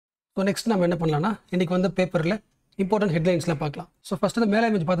Next நம்ம என்ன பண்ணலாம்னா இன்றைக்கி வந்து பேப்பரில் இம்பார்ட்டன்ட் ஹெட்லைன்ஸ்லாம் பார்க்கலாம். ஸோ ஃபஸ்ட்டு அந்த மேலே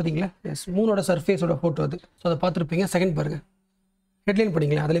இமேஜ் பார்த்துட்டிங்களா? எஸ், மூனோட சர்ஃபேஸோட ஃபோட்டோ அது. ஸோ அதை பார்த்துருப்பீங்க. செகண்ட் பாருங்கள், ஹெட்லைன்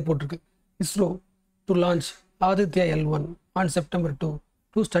படிங்களேன், அதிலே போட்டிருக்கு ISRO to launch Aditya L1 on September 2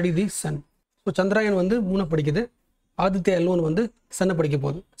 to study the Sun. So Chandrayaan வந்து 3 படிக்குது, ஆதித்யா L1 வந்து சன்னை படிக்க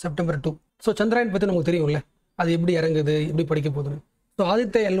போகுது September 2. ஸோ சந்திராயன் பற்றி நமக்கு தெரியும்ல, அது எப்படி இறங்குது, எப்படி படிக்க போகுதுன்னு. ஸோ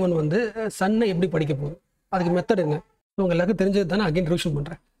ஆதித்யா L1 வந்து சன்னை எப்படி படிக்க போகுது, அதுக்கு மெத்தட் என்ன, உங்கள் எல்லாருக்கும் தெரிஞ்சது தானே, அகைன் ரிவிஷன்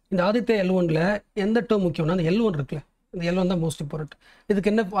பண்ணுறேன். இந்த ஆதித்யா L1ல் எந்த டேர்ம் முக்கியம்னா அந்த L1 இருக்குல்ல, இந்த L1 தான் மோஸ்ட் இம்பார்ட்டன்ட். இதுக்கு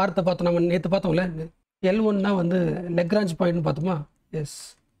என்ன வார்த்தை பார்த்தோம், நம்ம நேற்று பார்த்தோம்ல, L1னா வந்து லெக்ராஞ்ச் பாயிண்ட்னு பார்த்தோமா? எஸ்.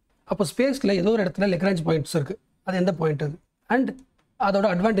 அப்போ ஸ்பேஸில் ஏதோ ஒரு இடத்துல லெக்ராஞ்ச் பாயிண்ட்ஸ் இருக்குது, அது எந்த பாயிண்ட் அது, அண்ட் அதோட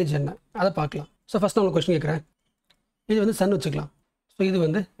அட்வான்டேஜ் என்ன, அதை பார்க்கலாம். ஸோ ஃபஸ்ட் நான் உங்களுக்கு கொஸ்டின் கேட்குறேன். இது வந்து சன் வச்சுக்கலாம், ஸோ இது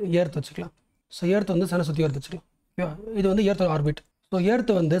வந்து எர்த் வச்சுக்கலாம். ஸோ எர்த் வந்து சன்னை சுற்றி வரது வச்சுக்கலாம், ஓகேவா? இது வந்து எர்த்தோட ஆர்பிட். ஸோ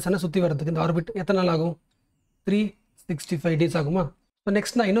எர்த் வந்து சன்னை சுற்றி வரதுக்கு இந்த ஆர்பிட் எத்தனை நாள் ஆகும்? 365 days ஆகுமா? ஸோ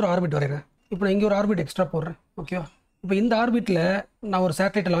நெக்ஸ்ட் நான் இன்னொரு ஆர்பிட் வரைகிறேன். இப்போ நான் இங்கே ஒரு ஆர்பிட் எக்ஸ்ட்ரா போடுறேன், ஓகேவா? இப்போ இந்த ஆர்பிட்டில் நான் ஒரு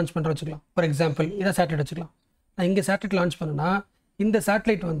சேட்டலைட்டை லான்ச் பண்ணுறேன் வச்சுக்கலாம். ஃபார் எக்ஸாம்பிள் இதை சேட்டலைட் வச்சுக்கலாம். நான் இங்கே சேட்டலைட் லான்ச் பண்ணேன்னா இந்த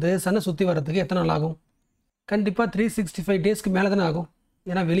சேட்டலைட் வந்து சன்னை சுற்றி வரதுக்கு எத்தனை நாள் ஆகும்? கண்டிப்பாக 365 daysக்கு மேலே தானே ஆகும்,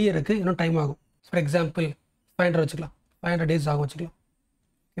 ஏன்னா வெளியே இருக்குது, இன்னும் டைம் ஆகும். ஃபார் எக்ஸாம்பிள் 500 வச்சுக்கலாம், 500 days ஆகும் வச்சுக்கலாம்,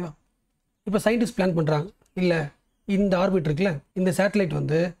 ஓகேவா? இப்போ சயின்டிஸ்ட் பிளான் பண்ணுறாங்க, இல்லை இந்த ஆர்பிட் இருக்குல்ல, இந்த சேட்டலைட்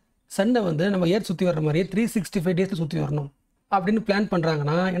வந்து சன்னை வந்து நம்ம ஏர் சுற்றி வர்ற மாதிரியே 365 daysக்கு சுற்றி வரணும் அப்படின்னு பிளான்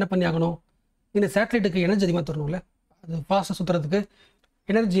பண்ணுறாங்கன்னா என்ன பண்ணி ஆகணும்? இந்த சேட்டலைட்டுக்கு எனர்ஜி அதிகமாக தரணும்ல, அது ஃபாஸ்ட்டாக சுற்றுறதுக்கு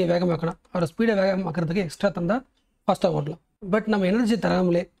எனர்ஜியை வேகமாக்கணும். அவரை ஸ்பீடை வேகமாக்கிறதுக்கு எக்ஸ்ட்ரா தந்தால் ஃபாஸ்ட்டாக ஓடலாம். பட் நம்ம எனர்ஜி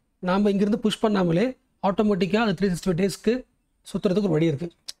தராமலே, நாம் இங்கேருந்து புஷ் பண்ணாமலே ஆட்டோமேட்டிக்காக அது 365 daysக்கு சுற்றுறதுக்கு ஒரு வழி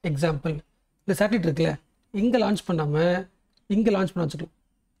இருக்குது. எக்ஸாம்பிள் இந்த சேட்டலைட் இருக்குல்ல, இங்கே லான்ச் பண்ணாமல் இங்கே லான்ச் பண்ண வச்சுக்கலாம்,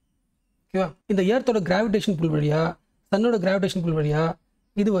 ஓகேவா? இந்த ஏர்த்தோட கிராவிடேஷன் புல் வழியாக, சன்னோட கிராவிடேஷன் புல் வழியாக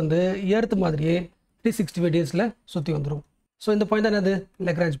இது வந்து ஏர்த்து மாதிரியே 365 daysல சுற்றி வந்துடும். ஸோ இந்த பாயிண்ட் தான் என்னது?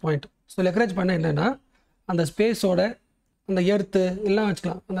 Lagrange point. So Lagrange point என்னென்னா அந்த ஸ்பேஸோட அந்த எர்த்து எல்லாம்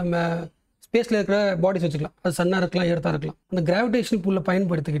வச்சுக்கலாம், அந்த ஸ்பேஸில் இருக்கிற பாடிஸ் வச்சுக்கலாம், அது சன்னாக இருக்கலாம், எர்த்தாக இருக்கலாம். அந்த கிராவிடேஷன் புல்லை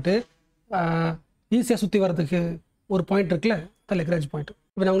பயன்படுத்திக்கிட்டு ஈஸியாக சுற்றி வரதுக்கு ஒரு பாயிண்ட் இருக்குல்ல, அது லெக்ராஞ்ச் பாயிண்ட்.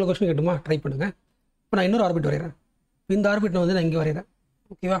 இப்போ நான் உங்களுக்கு கொஸ்டின் கேட்டுமா? ட்ரை பண்ணுங்கள். இப்போ நான் இன்னொரு ஆர்பிட் வரைகிறேன். இந்த ஆர்பிட் வந்து நான் இங்கே வரைகிறேன்,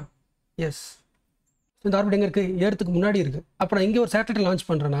 ஓகேவா? எஸ். ஸோ இந்த ஆர்பிட் எங்கே இருக்குது? ஏர்த்துக்கு முன்னாடி இருக்குது. அப்போ நான் இங்கே ஒரு சேட்டலைட் லான்ச்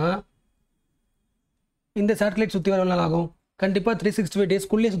பண்ணுறேன்னா இந்த சேட்டலைட் சுற்றி வர நாள் ஆகும்? கண்டிப்பாக 365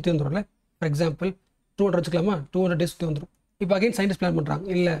 daysக்குள்ளேயே சுற்றி வந்துடும்ல. ஃபார் எக்ஸாம்பிள் 200 வச்சுக்கலாமா? 200 days சுற்றி வந்துடும். இப்போ அகைன் சயின்டிஸ்ட் பிளான் பண்ணுறாங்க,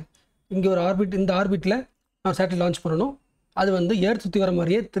 இல்லை இங்கே ஒரு ஆர்பிட், இந்த ஆர்பிட்டில் நான் சேட்டலைட் லான்ச் பண்ணணும், அது வந்து ஏர்த் சுற்றி வர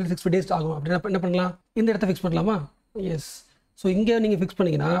மாதிரியே 365 days ஆகும். அப்படின்னா என்ன பண்ணலாம்? இந்த இடத்த ஃபிக்ஸ் பண்ணலாமா? எஸ். ஸோ இங்கே நீங்கள் ஃபிக்ஸ்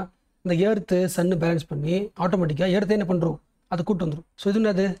பண்ணிங்கன்னா இந்த ஏர்த்து சன்னு பேலன்ஸ் பண்ணி ஆட்டோமேட்டிக்காக ஏர்த்து என்ன பண்ணுறோம், அது கூட்டு வந்துடும். ஸோ இது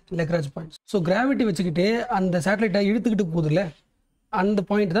என்னது? Lagrange point. ஸோ கிராவிட்டி வச்சுக்கிட்டே அந்த சேட்டலைட்டை இழுத்துக்கிட்டு போகுதுல்ல, அந்த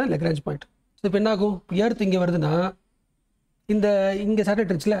பாயிண்ட் தான் லெக்ராஞ்ச் பாயிண்ட். ஸோ இப்போ என்ன ஆகும்? ஏர்த்து இங்கே வருதுன்னா இந்த இங்கே சேட்டலைட்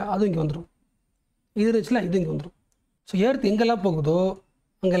இருந்துச்சுல, அதுவும் இங்கே வந்துடும், இது இருந்துச்சுல, இது இங்கே வந்துடும். ஸோ ஏர்த்து எங்கெல்லாம் போகுதோ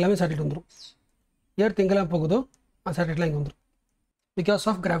அங்கே எல்லாமே சேட்டலைட் வந்துடும். ஏர்த்து எங்கெல்லாம் போகுதோ அந்த சேட்டலைட்லாம் இங்கே வந்துடும், பிகாஸ்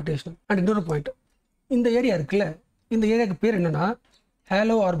ஆஃப் கிராவிடேஷன். அண்ட் இன்னொரு பாயிண்ட், இந்த ஏரியா இருக்குல்ல, இந்த ஏரியாவுக்கு பேர் என்னென்னா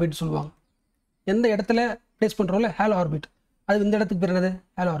ஹேலோ ஆர்பிட் சொல்லுவாங்க. எந்த இடத்துல பிளேஸ் பண்ணுறோம்ல ஹேலோ ஆர்பிட், அது இந்த இடத்துக்கு பேர் என்னது?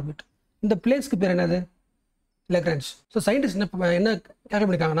 Halo orbit. இந்த பிளேஸ்க்கு பேர் என்னது? லெக்ராஞ்ச். ஸோ சயின்டிஸ்ட் என்ன கேல்குலேட்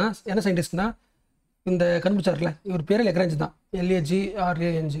பண்ணியிருக்காங்கன்னா, என்ன சயின்டிஸ்ட்னா இந்த கண்டுபிடிச்சார்ல, இவர் பேர் லெக்ராஞ்ச் தான்,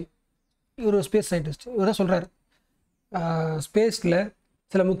 LAGRANG. இவர் ஒரு ஸ்பேஸ் சயின்டிஸ்ட். இவர் தான் சொல்கிறார், ஸ்பேஸில்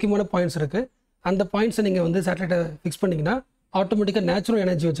சில முக்கியமான பாயிண்ட்ஸ் இருக்குது, அந்த பாயிண்ட்ஸை நீங்கள் வந்து சேட்டலைட்டை ஃபிக்ஸ் பண்ணிங்கன்னா ஆட்டோமேட்டிக்காக நேச்சுரல்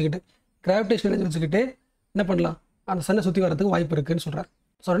எனர்ஜி வச்சுக்கிட்டு, கிராவிடேஷன் எனர்ஜி வச்சுக்கிட்டு என்ன பண்ணலாம், அந்த சன்னை சுற்றி வரதுக்கு வாய்ப்பு இருக்குதுன்னு சொல்கிறார்.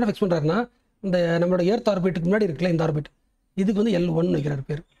 ஸோ என்ன ஃபிக்ஸ் பண்ணுறாருன்னா, இந்த நம்மளோட எர்த் ஆர்பிட்டுக்கு முன்னாடி இருக்குல்ல இந்த ஆர்பிட், இதுக்கு வந்து L1 வைக்கிறார்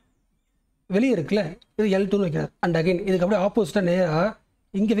பேர், வெளியே இருக்குல்ல இது L2 வைக்கிறார். அண்ட் அகைன் இதுக்கு அப்படியே ஆப்போசிட்டாக நேராக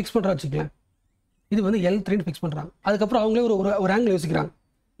இங்கே ஃபிக்ஸ் பண்ணுறா வச்சுக்கலாம், இது வந்து L3 ஃபிக்ஸ் பண்ணுறாங்க. அதுக்கப்புறம் அவங்களே ஒரு ஆங்கிள் யோசிக்கிறாங்க.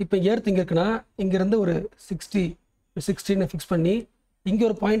 இப்போ எர்த் இங்கே இருக்குன்னா இங்கேருந்து ஒரு 60 ஃபிக்ஸ் பண்ணி இங்கே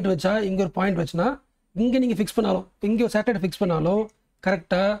ஒரு பாயிண்ட் வச்சா, இங்கே ஒரு பாயிண்ட் வச்சுன்னா, இங்கே நீங்கள் ஃபிக்ஸ் பண்ணாலும், இங்கே ஒரு சேட்டலைட் ஃபிக்ஸ் பண்ணாலும்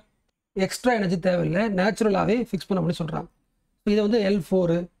கரெக்டாக எக்ஸ்ட்ரா எனர்ஜி தேவையில்லை, நேச்சுரலாகவே ஃபிக்ஸ் பண்ண அப்படின்னு சொல்கிறாங்க. ஸோ இதை வந்து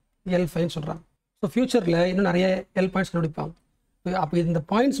L4 L5 சொல்கிறாங்க. ஸோ ஃப்யூச்சரில் இன்னும் நிறைய பாயிண்ட்ஸ் கண்டுபிடிப்பாங்க. அப்போ இந்த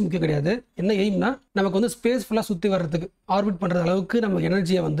பாயிண்ட்ஸ் முக்கியம் கிடையாது. என்ன எய்ம்னா, நமக்கு வந்து ஸ்பேஸ் ஃபுல்லாக சுற்றி வர்றதுக்கு, ஆர்பிட் பண்ணுற அளவுக்கு நம்ம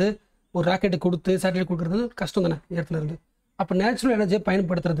எனர்ஜியை வந்து ஒரு ராக்கெட்டை கொடுத்து சேட்டலைட் கொடுக்குறது கஷ்டம் தானே இடத்துல இருந்து. அப்போ நேச்சுரல் எனர்ஜியை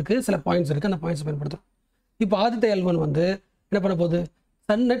பயன்படுத்துறதுக்கு சில பாயிண்ட்ஸ் இருக்குது, அந்த பாயிண்ட்ஸ் பயன்படுத்தும். இப்போ ஆதித்யா L1 வந்து என்ன பண்ண போகுது?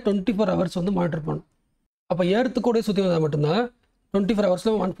 சன்னை 24 hours வந்து மானிட்டர் பண்ணும். அப்போ ஏர்த்து கூட சுற்றி வந்தால் மட்டும்தான் 24 hours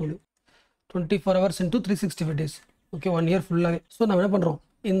மானிட்டர் பண்ண முடியும். 24 hours into 365 days, okay, 1 year ஃபுல்லாகவே. ஸோ நம்ம என்ன பண்ணுறோம்,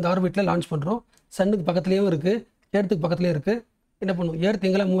 இந்த ஆர்பிட்டில் லான்ச் பண்ணுறோம். சன்னுக்கு பக்கத்துலேயும் இருக்குது, ஏர்த்துக்கு பக்கத்துலேயும் இருக்குது. என்ன பண்ணுவோம், ஏர்த்து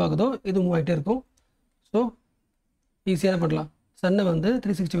எங்கெல்லாம் மூவ் ஆகுதோ இது மூவ் ஆகிட்டே இருக்கும். ஸோ ஈஸியாக என்ன பண்ணலாம், சன்னை வந்து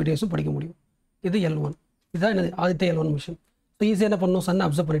 365 days படிக்க முடியும். இது L1. இதுதான் என்னது? Aditya L1 mission. So so ஈஸியாக என்ன பண்ணணும், சன்னை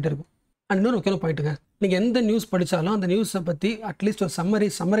அப்சர்வ் பண்ணிகிட்டே இருக்கும். அண்ட் இன்னொரு முக்கியமான பாயிண்ட்டுங்க, நீங்கள் எந்த நியூஸ் படித்தாலும் அந்த நியூஸை பற்றி அட்லீஸ்ட் ஒரு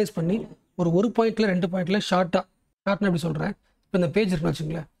சம்மரைஸ் பண்ணி ஒரு பாயிண்ட்டில் 2 பாயிண்ட்டில் ஷார்ட்னா எப்படி சொல்கிறேன், இப்போ இந்த பேஜ் இருக்குன்னு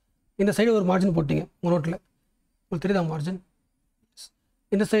வச்சுங்களேன், இந்த சைடு ஒரு மார்ஜின் போட்டிங்க உங்கள் நோட்டில், உங்களுக்கு தெரியுதா மார்ஜின்,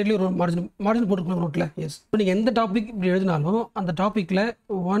 இந்த சைட்லேயும் ஒரு மார்ஜின் போட்டுருக்கோம் நோட்டில். எஸ், இப்போ நீங்கள் எந்த டாபிக் இப்படி எழுதினாலும் அந்த டாப்பிக்கில்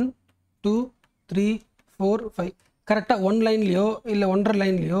 1 2 3 4 5 கரெக்டாக 1 லைன்லையோ இல்லை 1.5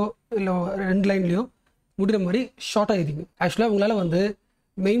 லைன்லையோ இல்லை 2 லைன்லையோ முடிகிற மாதிரி ஷார்ட்டாக எழுதிங்க. ஆக்சுவலாக உங்களால் வந்து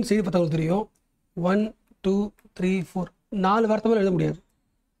மெயின் செய்தி பார்த்தவங்களுக்கு தெரியும் 1 2 3 4 4 வார்த்தை மேலே எழுத முடியாது,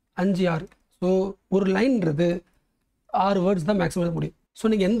 5 6. ஸோ ஒரு லைன்றது 6 வேர்ட்ஸ் தான் மேக்ஸிமம் எழுத முடியும்.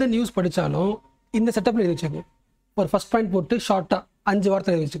 ஸோ நீங்கள் எந்த நியூஸ் படித்தாலும் இந்த செட்டப்பில் எழுதி வச்சுக்கோங்க. ஒரு ஃபஸ்ட் பாயிண்ட் போட்டு ஷார்ட்டாக 5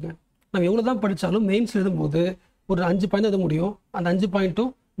 வார்த்தை எழுதி வச்சுக்கோங்க. நம்ம எவ்வளோ தான் படித்தாலும் மெயின்ஸ் எழுதும்போது ஒரு 5 பாயிண்ட் எழுத முடியும். அந்த 5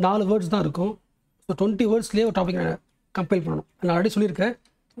 பாயிண்ட்டும் 4 வேர்ட்ஸ் தான் இருக்கும். ஸோ 20 வேர்ட்ஸ்லேயே ஒரு டாபிக் கம்பைல் பண்ணணும். நான் ஆல்ரெடி சொல்லியிருக்கேன்,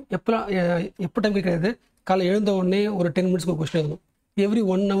 எப்போ டைம் கிடையாது, காலை எழுந்த உடனே ஒரு 10 மினிட்ஸ்க்கு ஒரு கொஸ்டின் எழுதணும். எவ்ரி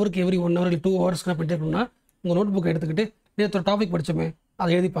 1 ஹவருக்கு எவ்ரி 1 ஹவர் இல்லை 2 ஹவர்ஸ்க்கு நான் பண்ணிட்டே இருக்கணும்னா உங்கள் நோட் புக்கை எடுத்துக்கிட்டு நேற்று ஒரு டாபிக் படித்தோமே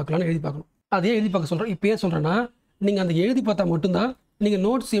அதை எழுதி பார்க்கலாம்னு எழுதி பார்க்கணும். அதே எழுதி பார்க்க சொல்கிறேன். இப்போ ஏன் சொல்கிறேன்னா, நீங்கள் அந்த எழுதி பார்த்தா மட்டும்தான் நீங்கள்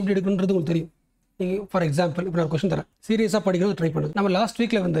நோட்ஸ் எப்படி எடுக்கணுன்றது உங்களுக்கு தெரியும். நீங்கள் ஃபார் எக்ஸாம்பிள் இப்போ நான் கொஸ்டின் தரேன், சீரியஸாக படிக்கணும் ட்ரை பண்ணுங்க. நம்ம லாஸ்ட்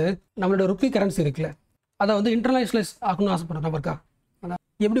வீக்கில் வந்து நம்மளோட ருப்பி கரன்சி இருக்குல்ல, அதை வந்து இன்டர்நேஷனலைஸ் ஆகணும்னு ஆசைப்படுற நம்ம இருக்கா,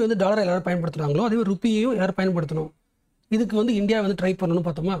 எப்படி வந்து டாலரை எல்லாரும் பயன்படுத்துகிறாங்களோ அதே மாதிரி ருப்பியையும் யாரும் பயன்படுத்தணும். இதுக்கு வந்து இந்தியா வந்து ட்ரை பண்ணணும்னு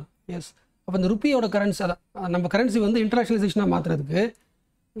பார்த்தோமா. எஸ், அப்போ இந்த ருப்பியோட கரன்சி, அதான் நம்ம கரன்சி வந்து இன்டர்நேஷனலைசேஷனாக மாற்றுறதுக்கு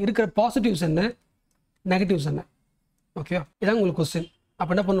இருக்கிற பாசிட்டிவ்ஸ் என்ன, நெகட்டிவ்ஸ் என்ன, ஓகேவா? இதான் உங்களுக்கு கொஸ்டின்.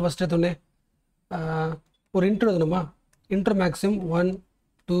 அப்போ என்ன பண்ணணும், ஃபஸ்ட்டு எடுத்தோடனே ஒரு இன்ட்ரோ எழுதணுமா, இன்ட்ரோ மேக்ஸிம் 1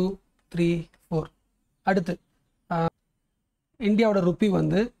 2 3 4. அடுத்து இந்தியாவோட ருப்பி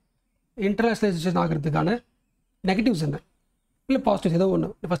வந்து இன்டர்நேஷனலைசேஷன் ஆகிறதுக்கான நெகட்டிவ்ஸ் என்ன இல்லை பாசிட்டிவ்ஸ் ஏதோ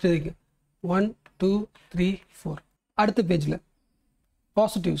ஒன்று ஃபஸ்ட் எழுதிக்கு 1 2 3 4. அடுத்த பேஜில்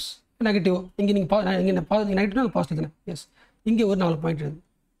பாசிட்டிவ்ஸ் நெகட்டிவ், இங்கே நீங்கள் நெகட்டிவ்னா பாசிட்டிவ் தானே. எஸ், இங்கே ஒரு 4 பாயிண்ட் எழுது,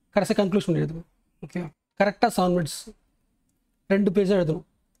 கடைசியாக கன்க்ளூஷன் எழுதுங்க. ஓகே, கரெக்டாக 7 மினிட்ஸ் 2 பேஜாக எழுதணும்.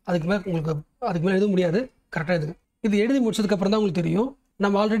 அதுக்கு மேலே எழுத முடியாது, கரெக்டாக எழுதுங்க. இது எழுதி முடிச்சதுக்கப்புறம் தான் உங்களுக்கு தெரியும்,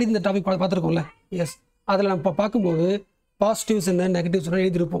 நம்ம ஆல்ரெடி இந்த டாபிக் பார்த்துருக்கோம்ல. எஸ், அதில் நம்ம பார்க்கும்போது பாசிட்டிவ்ஸ் என்ன நெகட்டிவ்ஸ் என்ன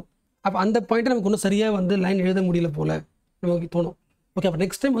எழுதியிருப்போம். அப்போ அந்த பாயிண்ட்டை நமக்கு ஒன்றும் சரியாக வந்து லைன் எழுத முடியல போல் நமக்கு தோணும். ஓகே, அப்போ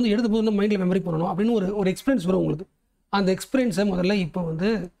நெக்ஸ்ட் டைம் வந்து எழுதும்போது நம்ம மைண்டில் மெமரி பண்ணணும் அப்படின்னு ஒரு எக்ஸ்பீரியன்ஸ் வரும் உங்களுக்கு. அந்த எக்ஸ்பீரியன்ஸை முதல்ல இப்போ வந்து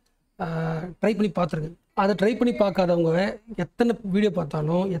ட்ரை பண்ணி பார்த்துருங்க. அதை ட்ரை பண்ணி பார்க்காதவங்க எத்தனை வீடியோ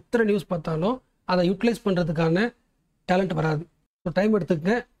பார்த்தாலும் எத்தனை நியூஸ் பார்த்தாலும் அதை யூட்டிலைஸ் பண்ணுறதுக்கான டேலண்ட் வராது. ஸோ டைம்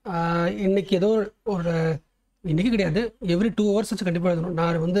எடுத்துக்கங்க. இன்றைக்கி ஏதோ இன்றைக்கி கிடையாது, எவ்ரி 2 ஹவர்ஸ் வச்சு கண்டிப்பாக எழுதணும்.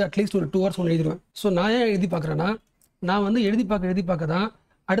 நான் வந்து அட்லீஸ்ட் ஒரு 2 ஹவர்ஸ் ஒன்று எழுதிடுவேன். ஸோ நான் ஏன் எழுதி பார்க்குறேன்னா, நான் வந்து எழுதி பார்க்க தான்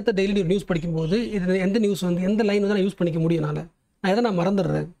அடுத்த டெய்லி ஒரு நியூஸ் படிக்கும்போது இது எந்த நியூஸ் வந்து எந்த லைன் வந்து நான் யூஸ் பண்ணிக்க முடியும். நான் எதை நான்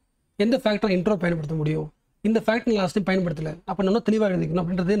மறந்துடுறேன், எந்த ஃபேக்ட் நான் இன்ட்ரோ பயன்படுத்த முடியும், இந்த ஃபேக்ட் நான் லாஸ்ட் டைம் பயன்படுத்தலை, அப்போ நான் தெளிவாக எழுதிக்கணும்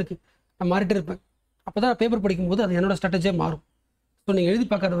அப்படின்றது எனக்கு நான் மாறிட்டே இருப்பேன். அப்போ தான் பேப்பர் படிக்கும்போது அது என்னோட ஸ்ட்ராட்டஜியாக மாறும். ஸோ நீங்கள் எழுதி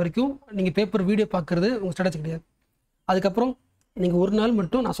பார்க்காத வரைக்கும் நீங்கள் பேப்பர் வீடியோ பார்க்குறது உங்கள் ஸ்ட்ராட்டஜி கிடையாது. அதுக்கப்புறம் நீங்கள் ஒரு நாள்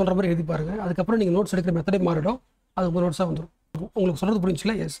மட்டும் நான் சொல்கிற மாதிரி எழுதி பாருங்கள். அதுக்கப்புறம் நீங்கள் நோட்ஸ் எடுக்கிற மெத்தடே மாறிடும், அது உங்கள் நோட்ஸாக வந்துடும். உங்களுக்கு சொல்கிறது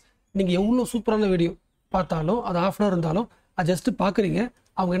புரிஞ்சுல? எஸ், நீங்கள் எவ்வளோ சூப்பரான வீடியோ பார்த்தாலும் அது ½ hour இருந்தாலும் அது ஜஸ்ட்டு பார்க்குறீங்க,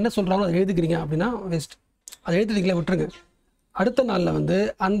 அவங்க என்ன சொல்கிறாங்களோ அதை எழுதிக்கிறீங்க அப்படின்னா வேஸ்ட். அதை எழுதிட்டீங்களே விட்டுருங்க. அடுத்த நாளில் வந்து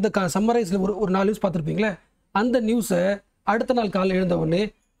அந்த சம்மரைஸில் ஒரு 4 நியூஸ் பார்த்துருப்பீங்களே, அந்த நியூஸை அடுத்த நாள் காலையில் எழுந்த உடனே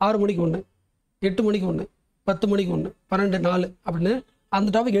 6 மணிக்கு 1, 8 மணிக்கு 1, 10 மணிக்கு 1, 12 4 அப்படின்னு அந்த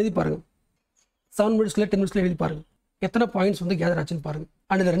டாபிக் எழுதி பாருங்கள். 7 மினிட்ஸில் 10 மினிட்ஸில் எழுதி பாருங்கள். எத்தனை பாயிண்ட்ஸ் வந்து கேதர் ஆச்சுன்னு பாருங்கள்.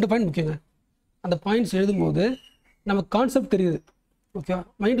 அண்ட் இதில் 2 பாயிண்ட் முக்கியங்க. அந்த பாயிண்ட்ஸ் எழுதும்போது நமக்கு கான்செப்ட் தெரியுது. ஓகே,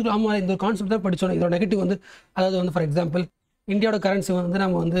 மைண்டுக்கு ஆமாம் இந்த ஒரு கான்செப்ட் தான் படித்தோம். இதோட நெகட்டிவ் வந்து அதாவது வந்து ஃபார் எக்ஸாம்பிள் இந்தியாவோட கரன்சி வந்து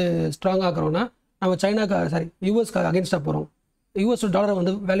நம்ம வந்து ஸ்ட்ராங் ஆகிறோம்னா நம்ம யூஎஸ்க்கு அகேன்ஸ்டாக போகிறோம், யூஎஸ் டாலரை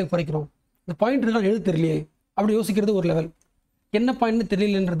வந்து வேல்யூ குறைக்கிறோம். இந்த பாயிண்ட் எல்லாம் எழுத தெரியலையே அப்படி யோசிக்கிறது ஒரு லெவல், என்ன பாயிண்ட்னு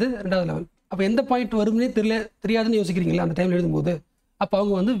தெரியலன்றது 2வது லெவல். அப்போ எந்த பாயிண்ட் வரும்னே தெரியாதுன்னு யோசிக்கிறீங்களா அந்த டைமில் எழுதும்போது, அப்போ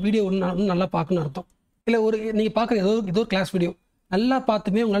அவங்க வந்து வீடியோ ஒன்று நல்லா பார்க்கணும்னு அர்த்தம். இல்லை நீங்கள் பார்க்குற ஏதோ கிளாஸ் வீடியோ நல்லா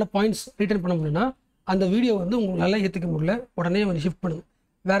பார்த்துமே உங்களால் பாயிண்ட்ஸ் ரீட்டைன் பண்ண முடியலன்னா அந்த வீடியோ வந்து உங்களுக்கு நல்லா ஏற்றுக்க முடியல, உடனே வந்து ஷிஃப்ட் பண்ணுங்கள்,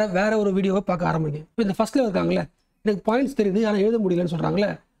 வேற ஒரு வீடியோவை பார்க்க ஆரம்பிங்க. இப்போ இந்த ஃபஸ்ட்டில் இருக்காங்களே எனக்கு பாயிண்ட்ஸ் தெரியுது ஆனால் எழுத முடியலன்னு சொல்கிறாங்களே,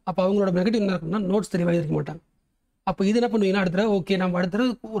 அப்போ அவங்களோட நெகட்டிவ் என்ன இருக்குன்னா நோட்ஸ் தெளிவாக எழுதிக்க மாட்டாங்க. அப்போ இது என்ன பண்ணுவீங்கன்னா அடுத்த ஓகே நம்ம அடுத்த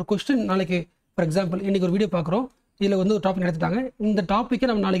ஒரு கொஸ்டின் நாளைக்கு ஃபார் எக்ஸாம்பிள் இன்றைக்கி ஒரு வீடியோ பார்க்குறோம், இதில் வந்து ஒரு டாபிக் எடுத்துட்டாங்க, இந்த டாப்பிக்கை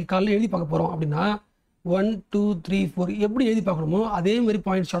நம்ம நாளைக்கு காலையில் எழுதி பார்க்க போகிறோம் அப்படின்னா 1 2 3 4 எப்படி எழுதி பார்க்கணுமோ அதே மாதிரி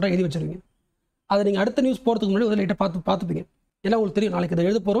பாயிண்ட் ஷார்ட்டாக எழுதி வச்சுருவீங்க. அதை நீங்கள் அடுத்த நியூஸ் போகிறதுக்கு முன்னாடி ஒரு லைட்டாக பார்த்துப்பீங்க. ஏன்னா உங்களுக்கு தெரியும் நாளைக்கு இதை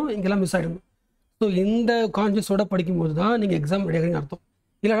எழுத போகிறோம், இங்கெல்லாம் மிஸ் ஆகிடும். ஸோ இந்த கான்ஷியஸோட படிக்கும்போது தான் நீங்கள் எக்ஸாம் ரெடி ஆகிறீங்கன்னு அர்த்தம்.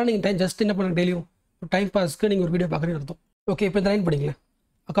 இல்லைனா நீங்கள் ஜஸ்ட் என்ன பண்ணுங்க டெய்லியும் டைம் பாஸ்க்கு நீங்கள் ஒரு வீடியோ பார்க்குறீங்கன்னு அர்த்தம். ஓகே, இப்போ இந்த line படிங்களேன்.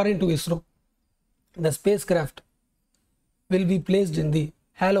 According to ISRO the spacecraft will be placed in the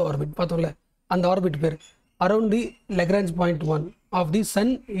halo orbit. பார்த்தோம்ல அந்த ஆர்பிட் பேர் around the Lagrange point 1 of the Sun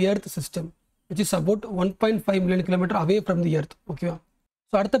Earth system which is about 1.5 million kilometer away from the earth. ஓகேவா?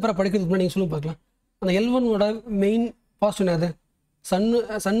 So அடுத்த பிற படிக்கிறதுக்கு முன்னாடி நீங்கள் சொல்லுங்க பார்க்கலாம். அந்த L1ஓட மெயின் பாசிட்டிவ் என்னது?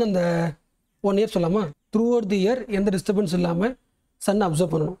 சன் அந்த 1 year சொல்லாமா? த்ரூ அவுட் தி இயர் எந்த டிஸ்டர்பன்ஸ் இல்லாமல் சன்னை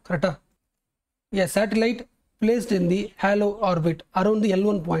அப்சர்வ் பண்ணணும். கரெக்டாக? A satellite placed in the halo orbit around the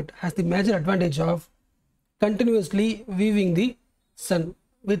L1 point has the major advantage of continuously viewing the sun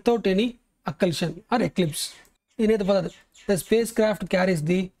without any occlusion or eclipse. The spacecraft carries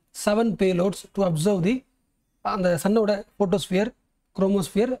the 7 payloads to observe the sunnoda photosphere,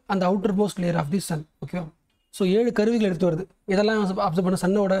 chromosphere and the outermost layer of the sun. Okay. So 7 கருவிகள் எடுத்து வருது. இதெல்லாம் observe பண்ண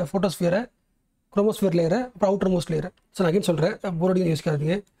சன்னோட ஃபோட்டோஸ்பியரை, chromosphere லேயரை, அப்புறம் outer most லேயரை. So நான் again சொல்கிறேன், போர்டிங்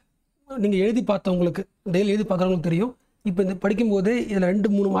யோசிக்காதீங்க. நீங்கள் எழுதி பார்த்தவங்களுக்கு, டெய்லி எழுதி பார்க்குறவங்களுக்கு தெரியும். இப்போ இந்த படிக்கும்போதே இதில்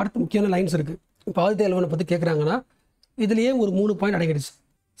 2-3 வார்த்தை முக்கியமான லைன்ஸ் இருக்குது. இப்போ ஆதித்ய L1 பற்றி கேட்குறாங்கன்னா இதுலேயே ஒரு 3 பாயிண்ட் அடங்கிடுச்சு.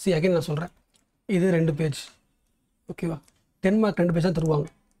 சரி, அகைன் நான் சொல்கிறேன், இது 2 பேஜ். ஓகேவா? 10 மார்க் 2 பேஜ் தான் தருவாங்க.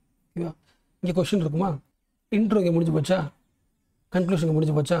 ஓகேவா? இங்கே கொஸ்டின் இருக்குமா? இன்ட்ரோ இங்கே முடிஞ்சு போச்சா? கன்க்ளூஷன் இங்கே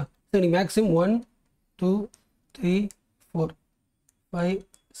முடிஞ்சு போச்சா? சரி, நீங்கள் மேக்ஸிமம் 1 2 3 4 5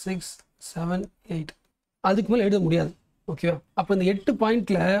 6 7 8 அதுக்கு மேலே எழுத முடியாது. ஓகேவா? அப்போ இந்த 8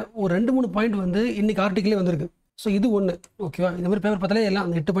 பாயிண்டில் ஒரு 2-3 பாயிண்ட் வந்து இன்றைக்கி ஆர்டிக்கிளே வந்திருக்கு. ஸோ இது ஒன்று. ஓகேவா? இந்த மாதிரி பேப்பர் பார்த்தாலே எல்லாம்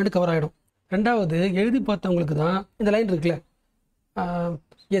அந்த 8 பாயிண்ட் கவர் ஆகிடும். ரெண்டாவது, எழுதி பார்த்தவங்களுக்கு தான் இந்த லைன் இருக்குல்ல,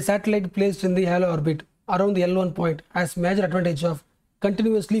 a satellite placed in the halo orbit around the L1 point has major advantage of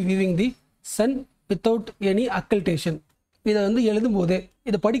continuously viewing the sun without any occultation. இதை வந்து எழுதும் போதே,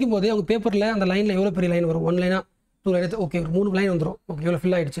 இதை படிக்கும் போதே அவங்க பேப்பரில் அந்த லைனில் எவ்வளோ பெரிய லைன் வரும், 1 லைனா 2 லைன், ஓகே ஒரு 3 லைன் வந்துடும். ஓகே, எவ்வளோ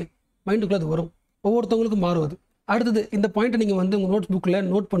ஃபில் ஆகிடுச்சு, மைண்டுக்குள்ளே அது வரும். ஒவ்வொருத்தவங்களுக்கும் மாறும் அது. அடுத்தது, இந்த பாயிண்ட்டை நீங்கள் வந்து உங்கள் நோட்ஸ் புக்கில்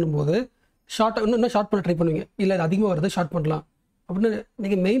நோட் பண்ணும்போது இன்னும் ஷார்ட் பண்ண ட்ரை பண்ணுவீங்க. இல்லை அது அதிகமாக வருது, ஷார்ட் பண்ணலாம் அப்படின்னு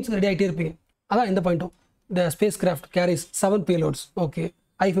நீங்கள் மெயின்ஸ் ரெடி ஆகிட்டே இருப்பீங்க. அதான் இந்த பாயிண்ட்டும். The spacecraft carries 7 payloads. Okay,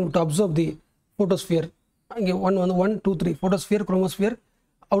 to observe the photosphere. இங்கே 1 2 3 photosphere, chromosphere,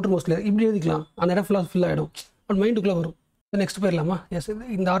 outermost layer. இப்படி எழுதிக்கலாம். அந்த இடம் ஃபுல்லாக ஃபில் ஆகிடும். அப்போ மைண்டுக்குள்ளே வரும். நெக்ஸ்ட் போயிடலாமா? எஸ்,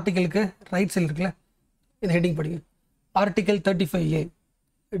 இந்த ஆர்டிக்கலுக்கு ரைட் சைடு இருக்குல்ல, இந்த ஹெட்டிங் படிங்க. Article 35A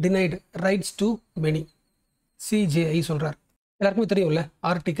denied rights to many. CJI சொல்கிறார். எல்லாருக்குமே தெரியும்ல,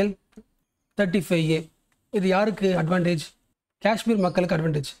 ஆர்டிக்கல் 35A இது யாருக்கு அட்வான்டேஜ்? காஷ்மீர் மக்களுக்கு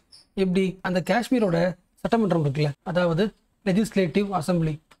அட்வான்டேஜ். எப்படி? அந்த காஷ்மீரோட சட்டமன்றம் இருக்குல்ல, அதாவது லெஜிஸ்லேட்டிவ்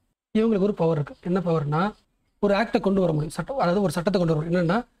அசம்பிளி, இவங்களுக்கு ஒரு பவர் இருக்குது. என்ன பவர்னா, ஒரு ஆக்டை கொண்டு வர முடியும், அதாவது ஒரு சட்டத்தை கொண்டு வரும்.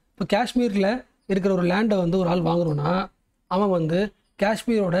 என்னென்னா, இப்போ காஷ்மீரில் இருக்கிற ஒரு லேண்டை வந்து ஒரு ஆள் வாங்கணும்னா அவன் வந்து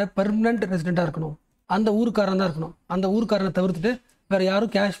காஷ்மீரோட பெர்மனண்ட் ரெசிடெண்ட்டாக இருக்கணும், அந்த ஊருக்காரன் தான் இருக்கணும். அந்த ஊருக்காரனை தவிர்த்துட்டு வேறு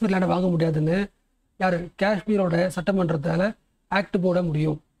யாரும் காஷ்மீர் லேண்டை வாங்க முடியாதுன்னு யார்? காஷ்மீரோட சட்டமன்றத்தால் ஆக்ட் போட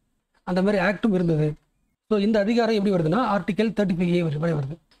முடியும். அந்த மாதிரி ஆக்டும் இருந்தது. ஸோ இந்த அதிகாரம் எப்படி வருதுன்னா, ஆர்டிக்கல் 35A வரை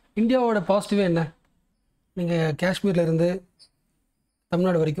வருது. இந்தியாவோட பாசிட்டிவே என்ன? நீங்கள் காஷ்மீரில் இருந்து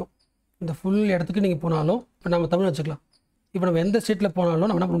தமிழ்நாடு வரைக்கும் இந்த ஃபுல் இடத்துக்கு நீங்கள் போனாலும், இப்போ நம்ம தமிழ் வச்சுக்கலாம், இப்போ நம்ம எந்த ஸ்டேட்டில் போனாலும்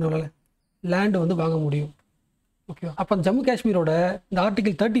நம்ம என்ன பண்ண முடியல, லேண்டு வந்து வாங்க முடியும். ஓகேவா? அப்போ ஜம்மு காஷ்மீரோட இந்த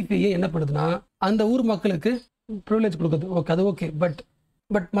ஆர்டிக்கல் 35A என்ன பண்ணுதுன்னா, அந்த ஊர் மக்களுக்கு ப்ரிவிலேஜ் கொடுக்குது. ஓகே, அது ஓகே.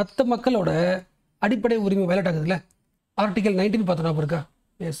 பட் மற்ற மக்களோட அடிப்படை உரிமை வேலைட் ஆகுதுல்ல. ஆர்டிக்கல் 19 பார்த்தோன்னா இருக்கா?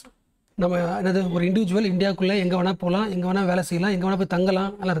 எஸ், நம்ம என்னது, ஒரு இண்டிவிஜுவல் இந்தியாவுக்குள்ளே எங்கே வேணால் போகலாம், எங்கே வேணால் வேலை செய்யலாம், எங்கே வேணால் போய்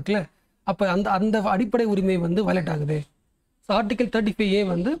தங்கலாம், எல்லாம் இருக்குல்ல. அப்போ அந்த அடிப்படை உரிமை வந்து வயலேட் ஆகுது. ஸோ ஆர்டிக்கல் 35A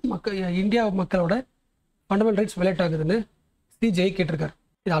வந்து இந்தியா மக்களோட ஃபண்டமெண்டல் ரைட்ஸ் வயலேட் ஆகுதுன்னு CJI கேட்டிருக்காரு.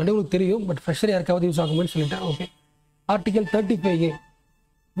 இது ஆல்ரெடி உங்களுக்கு தெரியும், பட் ஃப்ரெஷர் யாருக்காவது யூஸ் ஆகும்னு சொல்லிட்டேன். Okay, article 35A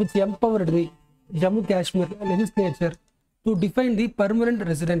which empowered the Jammu Kashmir legislature to define the permanent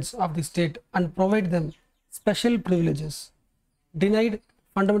residents of the state and provide them special privileges, denied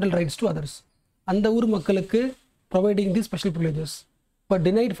fundamental rights to others. அந்த ஊர் மக்களுக்கு providing the special privileges but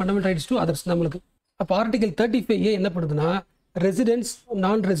denied fundamental rights to others நம்மளுக்கு. அப்போ article 35A என்ன பண்ணுதுன்னா, residents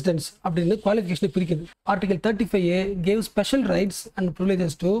நான் residents அப்படின்னு குவாலிஃபிகேஷனை பிரிக்குது. Article 35A gave special rights and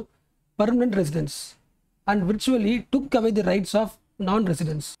privileges to permanent residents and virtually took away the rights of நான்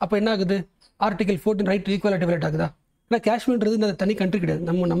residents. அப்போ என்ன ஆகுது? Article 14 right to equality violate ஆகுதா? ஏன்னா காஷ்மீர்ன்றது இந்த தனி கண்ட்ரி கிடையாது,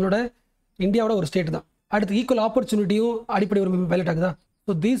 நம்மளோட இந்தியாவோட ஒரு ஸ்டேட் தான். அடுத்து ஈக்குவல் ஆப்பர்ச்சுனிட்டியும் அடிப்படை உரிமை வயலேட் ஆகுதா?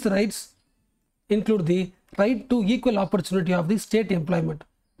 So these rights include the right to equal opportunity of the state employment,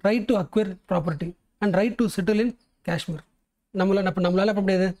 right to acquire property and right to settle in Kashmir. நம்மளால பண்ண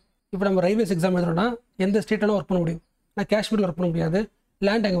முடியாது. இப்போ நம்ம ரயில்வேஸ் எக்ஸாம் எழுதுறோம்னா எந்த ஸ்டேட்டாலும் ஒர்க் பண்ண முடியும், நான் காஷ்மீரில் ஒர்க் பண்ண முடியாது,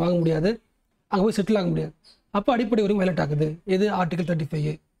 லேண்ட் அங்கே வாங்க முடியாது, அங்கே போய் செட்டில் ஆக முடியாது. அப்போ அடிப்படை உரிமை வயலேட் ஆகுது. இது ஆர்டிகல்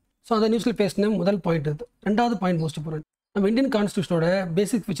 35A. ஸோ அந்த நியூஸில் பேசின முதல் பாயிண்ட் இது. ரெண்டாவது பாயிண்ட் மோஸ்ட் இம்பார்ட்டன்ட். நம்ம இந்தியன் கான்ஸ்டியூஷனோட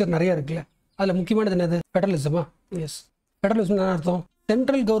பேசிக் ஃபீச்சர் நிறைய இருக்குல்ல, அதில் முக்கியமானது என்னது? ஃபெடரலிசமா? எஸ், ஃபெடரலிசம் என்ன அர்த்தம்?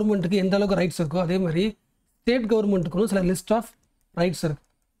 சென்ட்ரல் கவர்மெண்ட்டுக்கு எந்த அளவுக்கு ரைட்ஸ் இருக்கோ அதே மாதிரி ஸ்டேட் கவர்மெண்ட்டுக்கும் சில லிஸ்ட் ஆஃப் ரைட்ஸ் இருக்குது,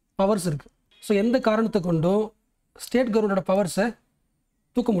 பவர்ஸ் இருக்குது. ஸோ எந்த காரணத்தை கொண்டும் ஸ்டேட் கவர்மெண்டோட பவர்ஸை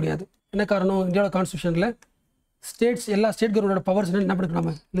தூக்க முடியாது. என்ன காரணம்? இந்தியாவோட கான்ஸ்டியூஷனில் எல்லா ஸ்டேட் கவர்மெண்டோட பவர்ஸ் என்ன பண்ணிருக்கோம்,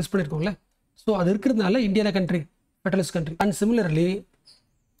 நம்ம லிஸ்ட் பண்ணியிருக்கோம்ல. ஸோ அது இருக்கிறதுனால இந்தியாவில் country federalist country. And similarly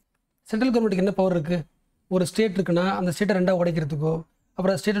central கவர்மெண்ட்டுக்கு என்ன பவர் இருக்குது? ஒரு ஸ்டேட் இருக்குன்னா அந்த ஸ்டேட்டை ரெண்டாக உடைக்கிறதுக்கோ,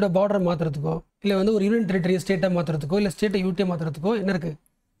 அப்புறம் ஸ்டேட்டோட பார்டரை மாற்றுறதுக்கோ, இல்லை வந்து ஒரு யூனியன் டெரிட்டரியை ஸ்டேட்டாக மாற்றுறதுக்கோ, இல்லை ஸ்டேட்டை யூடியாக மாற்றுறதுக்கோ என்ன இருக்குது?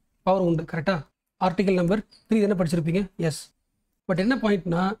 பவர் உண்டு. கரெக்டாக ஆர்டிகல் நம்பர் 3 தானே படிச்சிருப்பீங்க. எஸ். பட் என்ன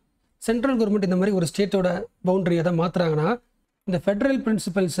பாயிண்ட்னா, சென்ட்ரல் கவர்மெண்ட் இந்த மாதிரி ஒரு ஸ்டேட்டோட பவுண்டரி அதை மாற்றுறாங்கன்னா இந்த ஃபெடரல்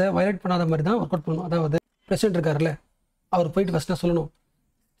பிரின்சிபல்ஸை வயலேட் பண்ணாத மாதிரி தான் ஒர்க் அவுட் பண்ணணும். அதாவது பிரசிடென்ட் இருக்கார்ல, அவர் போயிட்டு ஃபஸ்ட்டாக சொல்லணும்,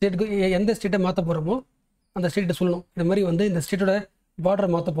 ஸ்டேட்டுக்கு எந்த ஸ்டேட்டை மாற்ற போகிறோமோ அந்த ஸ்டேட்டை சொல்லணும், இந்த மாதிரி வந்து இந்த ஸ்டேட்டோட பார்டரை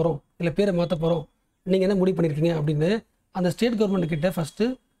மாற்ற போகிறோம், இல்லை பேரை மாற்ற போகிறோம், நீங்கள் என்ன முடிவு பண்ணியிருக்கீங்க அப்படின்னு அந்த ஸ்டேட் கவர்மெண்ட் கிட்ட ஃபஸ்ட்டு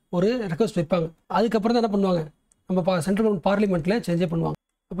ஒரு ரெக்வஸ்ட் வைப்பாங்க. அதுக்கப்புறம் தான் என்ன பண்ணுவாங்க, நம்ம சென்ட்ரல் கவர்மெண்ட் பார்லிமெண்ட்டில் சேஞ்சே பண்ணுவாங்க.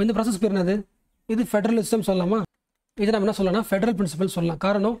 அப்போ இந்த ப்ராசஸ் பேர் என்னது? இது ஃபெடரலிசம் சொல்லலாமா? இதை நம்ம என்ன சொல்லலாம்னா ஃபெடரல் பிரின்சிபல் சொல்லலாம்.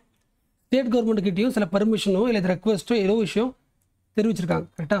 காரணம், ஸ்டேட் கவர்மெண்ட் கிட்டேயும் சில பர்மிஷனோ இல்லை ரெக்வஸ்ட்டோ ஏதோ விஷயம் தெரிவிச்சிருக்காங்க.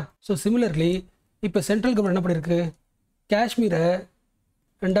 கரெக்டாக? ஸோ சிமிலர்லி இப்போ சென்ட்ரல் கவர்மெண்ட் என்ன பண்ணியிருக்கு, காஷ்மீரை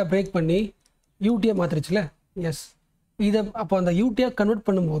ரெண்டாக பிரேக் பண்ணி யூடியாக மாற்றிருச்சுல. எஸ். இதை அப்போ அந்த யூடியாக கன்வெர்ட்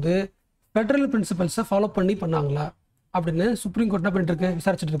பண்ணும்போது ஃபெடரல் பிரின்சிபல்ஸை ஃபாலோ பண்ணாங்களா அப்படின்னு சுப்ரீம் கோர்ட் என்ன பண்ணிட்டு இருக்கு,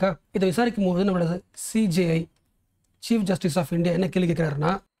 விசாரிச்சுட்டு இருக்கா. இதை விசாரிக்கும் போது நம்மளோட CJI chief justice of India என்ன கேள்வி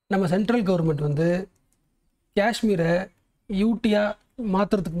கேட்குறாருன்னா, நம்ம சென்ட்ரல் கவர்மெண்ட் வந்து காஷ்மீரை யூடியாக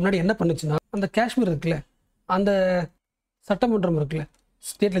மாற்றுறதுக்கு முன்னாடி என்ன பண்ணுச்சுன்னா, அந்த காஷ்மீர் இருக்குல்ல, அந்த சட்டமன்றம் இருக்குல்ல,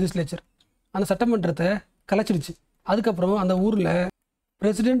 ஸ்டேட் லெஜிஸ்லேச்சர், அந்த சட்டமன்றத்தை கலைச்சிடுச்சு. அதுக்கப்புறம் அந்த ஊரில்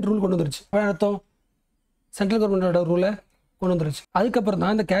பிரசிடென்ட் ரூல் கொண்டு வந்துருச்சு. அர்த்தம் சென்ட்ரல் கவர்மெண்டோட ரூலை கொண்டு வந்துருச்சு. அதுக்கப்புறம்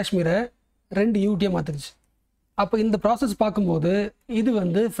தான் இந்த காஷ்மீரை 2 யூடியாக மாற்றிடுச்சு. அப்போ இந்த ப்ராசஸ் பார்க்கும்போது இது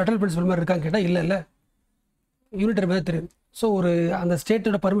வந்து ஃபெடரல் பிரின்சிபல் மாதிரி இருக்கான்னு கேட்டால் இல்லை யூனிட்டரி மாதிரி தெரியுது. ஸோ ஒரு அந்த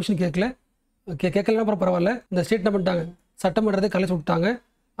ஸ்டேட்டோட பர்மிஷன் கேட்கலன்னா அப்புறம் பரவாயில்ல, இந்த ஸ்டேட் என்ன பண்ணிட்டாங்க, சட்டமன்றத்தை கலைச்சி விட்டாங்க.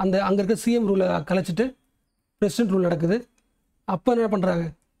 அந்த அங்கே இருக்க சிஎம் ரூலை கலைச்சிட்டு பிரசிடென்ட் ரூல் நடக்குது. அப்போ என்ன பண்ணுறாங்க,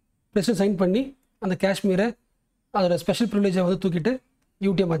 பிரசிடென்ட் சைன் பண்ணி அந்த காஷ்மீரை அதோட ஸ்பெஷல் ப்ரிவிலேஜை வந்து தூக்கிட்டு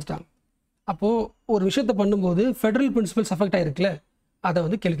யூடியாக மாற்றிட்டாங்க. அப்போது ஒரு விஷயத்தை பண்ணும்போது ஃபெடரல் பிரின்சிபல்ஸ் அஃபெக்ட் ஆகிருக்குல்ல, அதை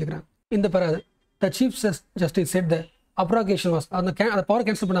வந்து கேள்வி கேட்குறாங்க. இந்த பராது the chief justice set the அப்ராகேஷன் was அந்த power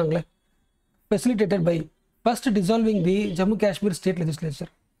cancel பண்ணாங்களே, facilitated by first dissolving the Jammu Kashmir state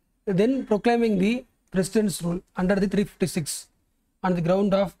legislature, then proclaiming the president's rule under the 356 on the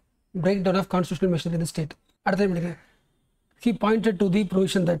ground of break down of constitutional measure in the state. அடுத்த he pointed to the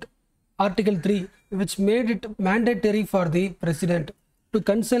provision that Article 3 which made it mandatory for the president to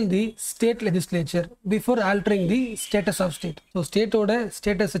consult the state legislature before altering the status of state. So state oda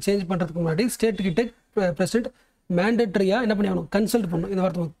status change பண்றதுக்கு முன்னாடி state கிட்ட president mandatory-ஆ என்ன பண்ணியாகணும், consult பண்ணணும். இந்த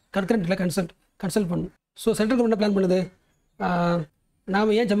வார்த்தை concurrent இல்லை, consult பண்ணணும். So central government plan பண்ணுது,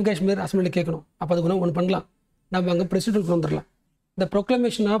 நாம் ஏன் ஜம்மு காஷ்மீர் அசம்பிளி கேட்கணும், அப்போ அதுக்கு ஒன்று பண்ணலாம், நம்ம அங்கே பிரசிடென்ட் கொண்டு வந்துடலாம். The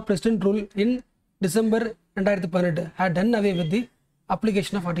proclamation of president rule in December 2018 had done away with the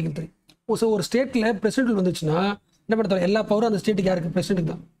application of Article 3. So ஒரு ஸ்டேட்டில் பிரசிடென்ட் ரூல் வந்துச்சுன்னா என்ன பண்ண தேவை, எல்லா பவரும் அந்த ஸ்டேட்டுக்கு யாருக்கு,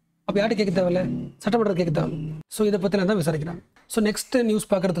 பிரசிடென்ட்டுக்கு தான். அப்போ யார்ட்டு கேட்க தேவையில்ல, சட்டமன்றம் கேட்க தேவை. ஸோ இதை பற்றிலாம் தான் விசாரிக்கிறாங்க. ஸோ நெக்ஸ்ட் நியூஸ்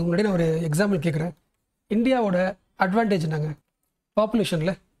பார்க்குறதுக்கு முன்னாடி நான் ஒரு எக்ஸாம்பிள் கேட்குறேன். இந்தியாவோட அட்வான்டேஜ் நாங்கள்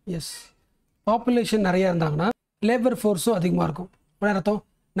பாப்புலேஷனில், எஸ், பாப்புலேஷன் நிறையா இருந்தாங்கன்னா லேபர் ஃபோர்ஸும் அதிகமாக இருக்கும். அர்த்தம்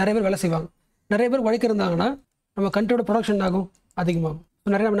நிறைய பேர் வேலை செய்வாங்க, நிறைய பேர் உழைக்க இருந்தாங்கன்னா நம்ம கண்ட்ரியோட ப்ரொடக்ஷன் ஆகும், அதிகமாகும். ஸோ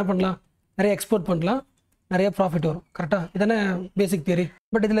நிறைய என்ன பண்ணலாம், நிறைய எக்ஸ்போர்ட் பண்ணலாம், நிறைய ப்ராஃபிட் வரும். கரெக்டாக? இதானே பேசிக் தியரி.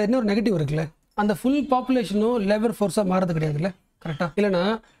 பட் இதில் இன்னொரு நெகட்டிவ் இருக்குல்ல, அந்த ஃபுல் பாப்புலேஷனும் லேபர் ஃபோர்ஸாக மாறது கிடையாதுல்ல. கரெக்டாக? இல்லைனா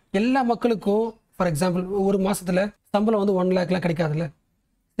எல்லா மக்களுக்கும் ஃபார் எக்ஸாம்பிள் ஒரு மாதத்தில் சம்பளம் வந்து 1 lakh கிடைக்காதுல்ல.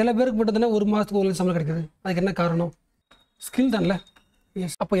 சில பேருக்கு மட்டும் ஒரு மாதத்துக்கு 1 lakh சம்பளம் கிடைக்குது. அதுக்கு என்ன காரணம்? ஸ்கில் தான்ல.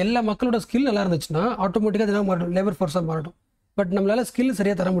 எஸ். அப்போ எல்லா மக்களோட ஸ்கில் நல்லா இருந்துச்சுன்னா ஆட்டோமேட்டிக்காக அதெல்லாம் மாறிடும், லேபர் ஃபோர்ஸாக மாறிடும். பட் நம்மளால் ஸ்கில்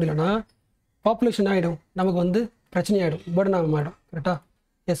சரியாக தர முடியலன்னா பாப்புலேஷன் ஆகிடும், நமக்கு வந்து பிரச்சனையாகிடும், பேர்டன் ஆக மாட்டோம். கரெக்டாக?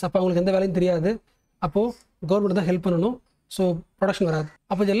 எஸ். அப்போ அவங்களுக்கு எந்த வேலையும் தெரியாது. அப்போது கவர்மெண்ட் தான் ஹெல்ப் பண்ணணும். ஸோ ப்ரொடக்ஷன் வராது.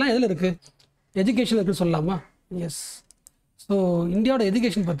 அப்போ இதெல்லாம் எதில் இருக்குது, எஜுகேஷன் இருக்குன்னு சொல்லலாமா? எஸ். ஸோ இந்தியாவோட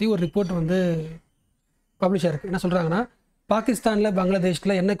எஜுகேஷன் பற்றி ஒரு ரிப்போர்ட் வந்து பப்ளிஷ் ஆகிருக்கு. என்ன சொல்கிறாங்கன்னா, பாகிஸ்தானில்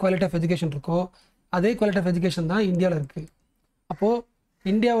பங்களாதேஷில் என்ன குவாலிட்டி ஆஃப் எஜுகேஷன் இருக்கோ அதே குவாலிட்டி ஆஃப் எஜுகேஷன் தான் இந்தியாவில் இருக்குது. அப்போது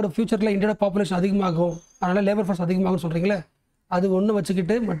இந்தியாவோட ஃப்யூச்சரில் இந்தியாவோட பாப்புலேஷன் அதிகமாகும், அதனால் லேபர் ஃபோர்ஸ் அதிகமாகும்னு சொல்கிறீங்களே, அது ஒன்று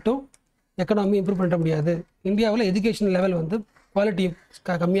வச்சுக்கிட்டு மட்டும் எக்கனாமி இம்ப்ரூவ் பண்ண முடியாது. இந்தியாவில் எஜுகேஷன் லெவல் வந்து குவாலிட்டி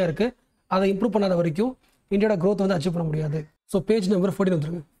கம்மியாக இருக்குது. அதை இம்ப்ரூவ் பண்ணாத வரைக்கும் இந்தியாவோட க்ரோத் வந்து அச்சீவ் பண்ண முடியாது. ஸோ பேஜ் நம்பர் 14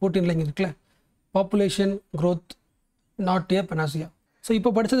 வந்துருங்க. 14 இங்கே இருக்குல்ல, population growth not a பனாசியா. So இப்போ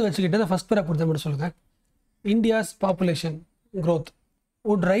படித்ததை வச்சுக்கிட்டு ஃபஸ்ட் பேரை பொறுத்த மட்டும் சொல்லுங்கள். India's population growth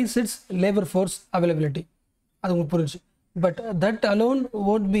would rise its labor force availability. அது உங்களுக்கு புரிஞ்சு. But that alone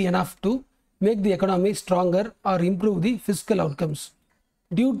won't be enough to make the economy stronger or improve the fiscal outcomes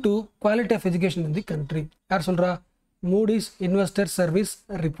due to quality of education in the country. யார் சொல்கிறா? Moody's investor service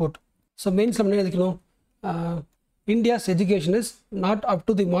report. So மெயின்ஸில் என்ன எழுதிக்கணும், India's education is not up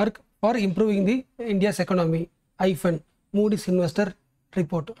to the mark for improving the India's economy ஐஃபன் Moody's investor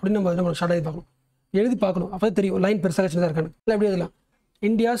report அப்படின்னு நம்ம short எழுதி பார்க்கணும். எழுதி பார்க்கணும், அப்போ தெரியும் லைன் பெருசாக சின்னதாக இருக்கான்னு. இல்லை எப்படி எழுதலாம்,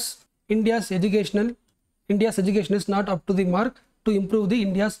 India's education is not up to the mark to improve the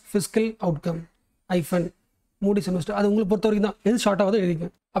India's fiscal outcome ஐஃபன் மூடி செமஸ்டர். அது உங்களுக்கு பொறுத்த வரைக்கும் தான், எது ஷார்ட்டாக எழுதிங்க.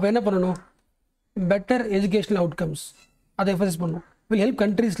 அப்போ என்ன பண்ணணும், பெட்டர் எஜுகேஷனல் அவுட்கம்ஸ் அதை எஃபசைஸ் பண்ணணும். Will help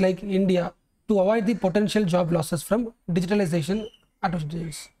countries like India to avoid the potential job losses from digitalisation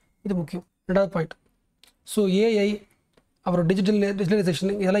artificials. இது முக்கியம். ரெண்டாவது பாயிண்ட், ஸோ ஏஐ அப்புறம்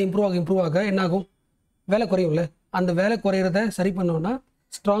டிஜிட்டலைசேஷன் இதெல்லாம் இம்ப்ரூவ் ஆக என்னாகும், வேலை குறையும்ல. அந்த வேலை குறையிறத சரி பண்ணோன்னா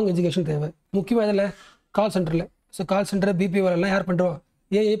ஸ்ட்ராங் எஜுகேஷன் தேவை. முக்கியமாக இதில் கால் சென்டரில், ஸோ கால் சென்டர் பிபிஓ எல்லாம் யார் பண்ணுறோம்,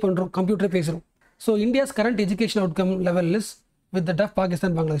 ஏஐ பண்ணுறோம், கம்ப்யூட்டரே பேசுகிறோம். So India's current education outcome level is with that of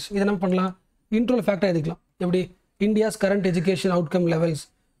Pakistan Bangladesh. இதை நம்ம பண்ணலாம், இன்ட்ரோல் ஃபேக்டர் எழுதிக்கலாம். எப்படி, India's current education outcome levels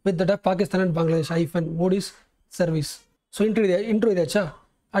with that of Pakistan and Bangladesh ஐஃபன் மோடிஸ் சர்வீஸ். So intro இதாச்சா.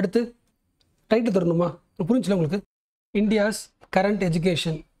 அடுத்து டைட்டில் தரணுமா, புரிஞ்சுல உங்களுக்கு. இந்தியாஸ் கரண்ட்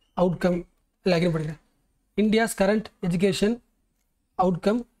எஜுகேஷன் அவுட்கம் இல்லை அக்ரி படிக்கிறேன். India's current education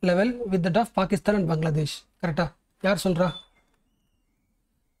outcome level with that of Pakistan and Bangladesh. கரெக்டாக யார் சொல்கிறா,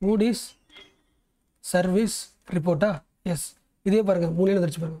 மூடிஸ் சர்வீஸ் ரிப்போர்ட்டா. எஸ், இதே பாருங்கள் 3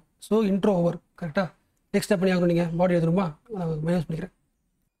 எழுதிச்சு பாருங்கள். So intro over. கரெக்டாக நெக்ஸ்ட் பண்ணி ஆகணும். நீங்கள் பாடி எழுதணுமா, மைனஸ் பண்ணிக்கிறேன்.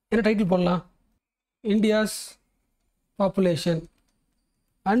 என்ன டைட்டில் போடலாம், India's population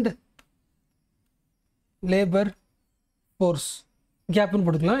and labour force கேப்னு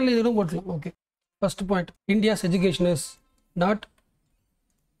போட்டுக்கலாம், இல்லை இதுவும் போட்டுக்கலாம். Okay, first point, India's education is not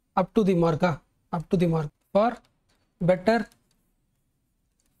up to the மார்க்கா, up to the mark for better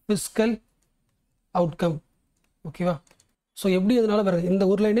fiscal outcome. ஓகேவா. ஸோ எப்படி எதனால பாருங்க, இந்த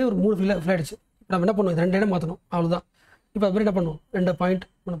ஒரு லைனே ஒரு 3 ஃபில் ஆகிடுச்சு. நம்ம என்ன பண்ணுவோம், 2 இடம் மாற்றணும், அவ்வளோதான். இப்போ அது மாதிரி என்ன பண்ணுவோம், 2 பாயிண்ட்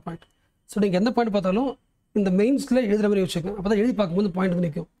 3 பாயிண்ட். ஸோ நீங்கள் எந்த பாயிண்ட் பார்த்தாலும் இந்த மெயின்ஸில் எழுதுகிற மாதிரி யோசிச்சுக்கோங்க. அப்போ தான் எழுதி பார்க்கும்போது பாயிண்ட் வந்து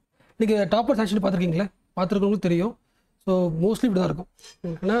நிற்கும். நீங்கள் டாப்பர் செக்ஷன் பார்த்துருக்கீங்களே, பார்த்துருக்கவங்களுக்கு தெரியும். ஸோ மோஸ்ட்லி இப்படி தான் இருக்கும்.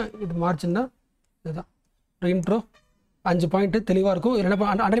 ஏன்னா இது மார்ச்சுன்னா இதுதான் ஒரு இன்ட்ரோ 5 பாயிண்ட்டு தெளிவாக இருக்கும். இல்லைன்னா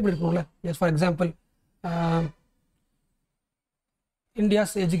underline பண்ணிருக்கணும்ல. S, for example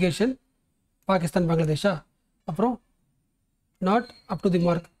India's education Pakistan பங்களாதேஷா, அப்புறம் not up to the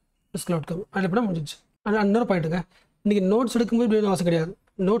mark fiscal outcome. அதில் எப்படின்னா முடிஞ்சிச்சு. ஆனால் இன்னொரு பாயிண்ட்டுங்க, இன்றைக்கி நோட்ஸ் எடுக்கும்போது இப்படி அவசியம் கிடையாது.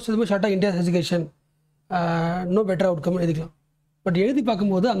 நோட்ஸ் எதுவுமே ஷார்ட்டாக India's education no better outcome எழுதிக்கலாம். பட் எழுதி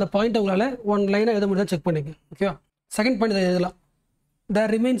பார்க்கும்போது அந்த பாயிண்ட் உங்களால் 1 லைனாக எழுத முடியாது, செக் பண்ணிங்க. ஓகேவா. செகண்ட் பாயிண்ட் இதை எழுதலாம், there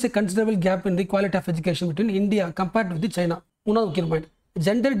remains a considerable gap in the quality of education between India compared with China. மூணாவது முக்கிய பாயிண்ட்,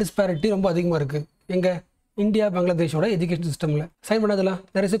 ஜெண்டர் டிஸ்பாரிட்டி ரொம்ப அதிகமாக இருக்குது எங்கள் இந்தியா பங்களாதேஷோட எஜுகேஷன் சிஸ்டமில். சைன் பண்ணதில்ல,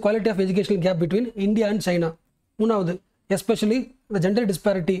 there is a quality of educational gap between India and China. மூணாவது, especially the gender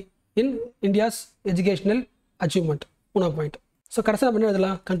disparity in India's educational achievement. மூணாவது பாயிண்ட். ஸோ கடைசி நம்ம என்ன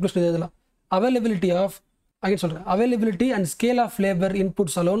எழுதலாம், கன்க்ளூஷன் எழுதலாம், availability and scale of labor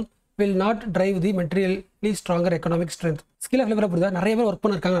inputs alone will not drive the materially stronger economic strength. Scale of labor புரியுதா, நிறைய பேர் ஒர்க்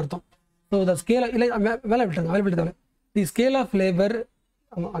பண்ணிருக்காங்கன்னு அர்த்தம். ஸோ த ஸ்கேல் இல்லை வேலை விட்டுருங்க, அவைலபிலிட்டி தேவை. தி ஸ்கேல் ஆஃப் லேபர்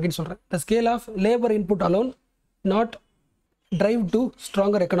அகைன் சொல்கிறேன், த scale of labour input alone not drive to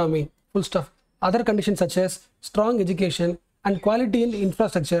stronger economy, full stop. Other conditions such as strong education and quality in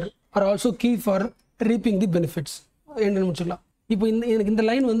infrastructure are also key for reaping the benefits. என்ன முடிச்சுக்கலாம். இப்போ எனக்கு இந்த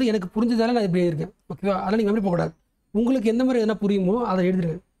line வந்து எனக்கு புரிஞ்சதால நான் இப்படி இருக்கேன். ஓகேவா. அதெல்லாம் நீங்கள் மெமரி போகக்கூடாது. உங்களுக்கு எந்த மாதிரி எதனா புரியுமோ அதை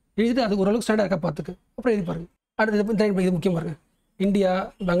எழுதிடுங்க. எழுதிட்டு அது ஓரளவுக்கு ஸ்டாண்டர்ட் இருக்கா பார்த்துக்கு அப்புறம் எழுதி பாருங்க. அடுத்து இது முக்கியம் பாருங்க, India,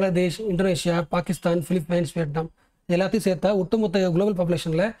 Bangladesh, Indonesia, Pakistan, Philippines, Vietnam எல்லாத்தையும் சேர்த்தா ஒட்டுமொத்த global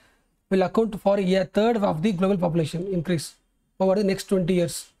பாப்புலேஷனில் will account for a third of the global population increase over the next 20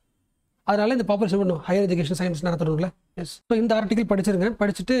 years. அதனால இந்த பாப்புலேஷன் பண்ணும் higher education science நடத்தணும்ல. S. So இந்த ஆர்டிகல் படிச்சிருங்க,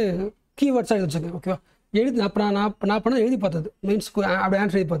 படிச்சுட்டு கீவேர்ட்ஸாக எழுதி வச்சுங்க. ஓகேவா. எழுதி நான் பண்ண எழுதி பார்த்தது மீன்ஸ்க்கு அப்படி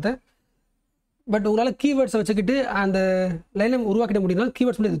ஆன்சர் எழுதி பார்த்தேன். பட் உங்களால் கீவேர்ட்ஸை வச்சுக்கிட்டு அந்த லைனை உருவாக்கிட முடியும்னா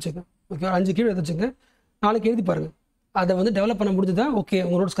கீவேர்ட்ஸ் மட்டும் எழுதி வச்சுங்க. ஓகேவா. 5 கீவேர்ட் எழுதி வச்சுங்க, நாளைக்கு எழுதி பாருங்கள். அதை வந்து டெவலப் பண்ண முடிஞ்சுதா ஓகே,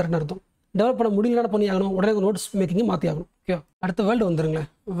 உங்கள் நோட்ஸ் கரெக்டாக இருக்கும். டெவலப் பண்ண முடியலன்னா பண்ணி ஆகணும், உடனே உங்கள் நோட்ஸ் மேக்கிங்கை மாற்றி ஆகணும். ஓகே. அடுத்த வேர்ல்டு வந்துருங்களேன்.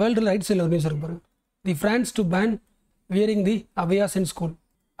 வேர்ல்டில் ரைட் சைடில் ஒரு நியூஸ் இருக்கு பாருங்க, தி France to pan wearing the Abhyas in school.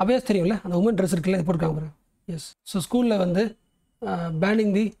 Abhyas தெரியும்ல, அந்த உமன் ட்ரெஸ் இருக்குல்ல, இது போட்டுருக்காங்க பாருங்க. எஸ். ஸோ ஸ்கூலில் வந்து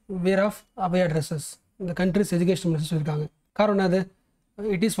பேனிங் தி வியர் ஆஃப் அபயா ட்ரெஸ்ஸஸ் இந்த கண்ட்ரிஸ் எஜுகேஷன் மினிஸ்டர் சொல்லியிருக்காங்க. காரணம் அது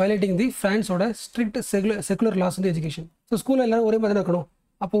it is violating the ஃப்ரான்ஸோட strict secular loss வந்து எஜுகேஷன். ஸோ ஸ்கூலில் எல்லாரும் ஒரே மாதிரி தான் இருக்கணும்.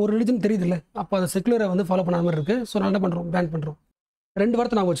 அப்போ ஒரு ரிலிஜன் தெரியுது இல்லை, அப்போ அந்த செகுலரை வந்து ஃபாலோ பண்ணாத மாதிரி இருக்குது. ஸோ நான் என்ன பண்ணுறோம், பேன் பண்ணுறோம். 2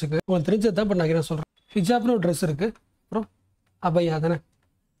 வார்த்தை நான் வச்சுக்கு உங்களுக்கு தெரிஞ்சது தான். பட் நான் என்ன சொல்கிறேன், ஹிஜாப்னு ஒரு ட்ரெஸ் இருக்குது, அப்புறம் அபயா தானே.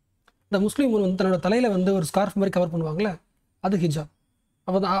 இந்த முஸ்லீம் வந்து தன்னோட தலையில் வந்து ஒரு ஸ்கார்ஃப் மாதிரி கவர் பண்ணுவாங்களே, அது ஹிஜாப்.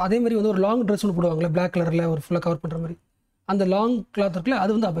 அப்போ அதே மாதிரி வந்து ஒரு லாங் ட்ரெஸ் ஒன்று போடுவாங்களே, பிளாக் கலரில் ஒரு ஃபுல்லாக கவர் பண்ணுற மாதிரி, அந்த லாங் கிளாத் இருக்குல்ல,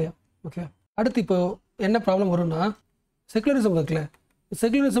 அது வந்து அபயா. ஓகே. அடுத்து இப்போ என்ன ப்ராப்ளம் வரும்னா, செகுலரிசம் இருக்குல்ல,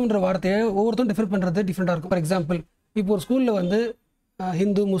 செகுலரிசம்ன்ற வார்த்தையை ஒவ்வொருத்தரும் டிஃபர் பண்ணுறது டிஃப்ரெண்ட்டாக இருக்கும். ஃபார் எக்ஸாம்பிள், இப்போ ஒரு ஸ்கூலில் வந்து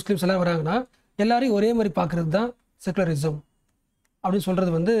ஹிந்து முஸ்லீம்ஸ் எல்லாம் வராங்கன்னா எல்லாரையும் ஒரே மாதிரி பார்க்குறது தான் செகுலரிசம். அப்படின்னு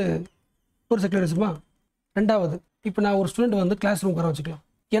சொல்கிறது வந்து ஒரு செக்குலரிசமா. ரெண்டாவது, இப்போ நான் ஒரு ஸ்டூடெண்ட் வந்து கிளாஸ் ரூம் வர வச்சுக்கலாம்.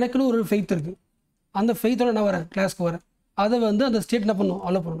 எனக்குன்னு ஒரு ஃபெய்த் இருக்குது. அந்த ஃபெய்த்தோட நான் வரேன், கிளாஸ்க்கு வரேன். அதை வந்து அந்த ஸ்டேட் என்ன பண்ணணும்,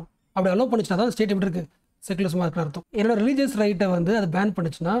 அலோவ் பண்ணணும். அப்படி அலோவ் பண்ணிச்சுன்னா தான் ஸ்டேட் எப்படி இருக்குது, செக்குலரிசமாக இருக்குன்னு அர்த்தம். என்னோட ரிலீஜியஸ் ரைட்டை வந்து அது பேன்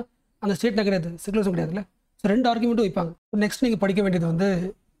பண்ணிச்சுன்னா அந்த ஸ்டேட்னா கிடையாது, செக்குலரிசம் கிடையாதுல்ல. ஸோ 2 ஆர்குமெண்ட்டும் வைப்பாங்க. நெக்ஸ்ட் நீங்கள் படிக்க வேண்டியது வந்து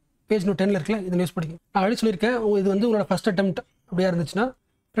பேஜ் நம்பர் 10 இருக்குல்ல, இது நியூஸ் படிக்கும். நான் ஆல்ரெடி சொல்லியிருக்கேன், இது வந்து உங்களோட ஃபஸ்ட் அட்டெம்ப்ட் அப்படியா இருந்துச்சுன்னா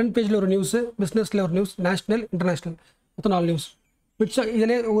ஃப்ரண்ட் பேஜில் ஒரு நியூஸு, பிஸ்னஸில் ஒரு நியூஸ், நேஷனல், இன்டர்நேஷனல், மொத்தம் 4 நியூஸ். மிச்சம்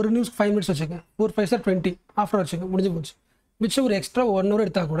இதிலே ஒரு நியூஸ்க்கு 5 மினிட்ஸ் வச்சுக்கோங்க, 4 5 20 ஆஃப் அன் வச்சுக்கோங்க, முடிஞ்சு போச்சு. மிச்சம் ஒரு எக்ஸ்ட்ரா 1 ஹவர்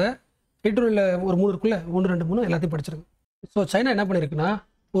எடுத்தால் கூட எடிட்டோரியல் ஒரு 3 இருக்குல்ல, 1 2 3 எல்லாத்தையும் படிச்சிருங்க. ஸோ சைனா என்ன பண்ணியிருக்குன்னா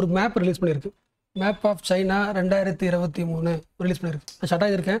ஒரு மேப் ரிலீஸ் பண்ணியிருக்கு. மேப் ஆஃப் சைனா 2023 ரிலீஸ் பண்ணியிருக்கு. நான்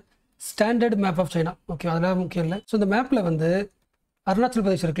ஷார்ட்டாக இருக்கேன், standard map of China. Okay, அதெல்லாம் முக்கியம் இல்லை. ஸோ இந்த மேப்பில் வந்து அருணாச்சல்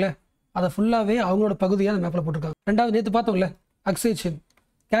பிரதேஷ் இருக்குல்ல, அதை ஃபுல்லாகவே அவங்களோட பகுதியாக அந்த மேப்பில் போட்டிருக்காங்க. ரெண்டாவது நேற்று பார்த்தோம்ல, அக்சை சீன்,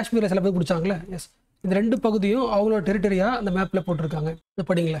 காஷ்மீரில் சில பேர் பிடிச்சாங்களே, எஸ், இந்த 2 பகுதியும் அவங்களோட டெரிட்டரியாக அந்த மேப்பில் போட்டிருக்காங்க. இது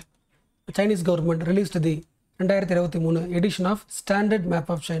படிங்களேன். Chinese government released the 2023 edition of standard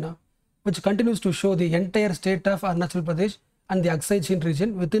map of China which continues to show the entire state of Arunachal Pradesh and the Aksai region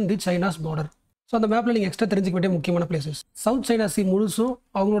within the China's border. So அந்த மேப்பில் நீங்கள் எக்ஸ்ட்ரா தெரிஞ்சுக்க வேண்டிய முக்கியமான பிளேசஸ். சவுத் சைனா சி முழுசும்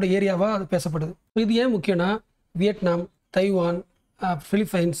அவங்களோட ஏரியாவாக அது பேசப்படுது. இது ஏன் முக்கியம்னா Vietnam, Taiwan,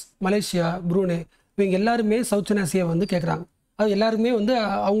 Philippines, Malaysia, Brunei, இவங்க எல்லாருமே சவுத் சைனா சியை வந்து கேட்குறாங்க. அது எல்லாருமே வந்து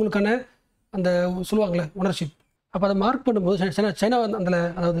அவங்களுக்கான அந்த சொல்லுவாங்களே ஓனர்ஷிப். அப்போ அதை மார்க் பண்ணும்போது சைனா வந்து அதில்,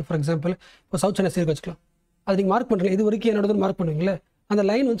 அதாவது ஃபார் எக்ஸாம்பிள் இப்போ சவுத் சைனா சீருக்கு வச்சுக்கலாம். அது நீங்கள் மார்க் பண்ணுறீங்க, இது வரைக்கும் என்னோட மார்க் பண்ணுவீங்களே, அந்த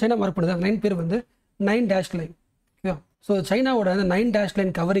லைன் வந்து சைனா மார்க் பண்ணுது. அந்த லைன் பேர் வந்து 9 டேஷ் லைன். ஓகேவா? ஸோ சைனாவோட அந்த 9 dash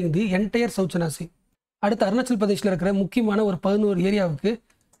line covering the entire south China C. அடுத்து அருணாச்சல் பிரதேஷில் இருக்கிற முக்கியமான ஒரு 11 ஏரியாவுக்கு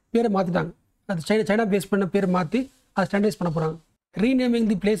பேரை மாற்றிட்டாங்க. அது சைனா பேஸ் பண்ண பேர் மாற்றி அதை ஸ்டாண்டர்டைஸ் பண்ண போகிறாங்க. Renaming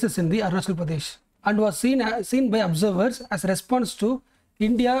the places in the Arunachal Pradesh and was seen by observers as response to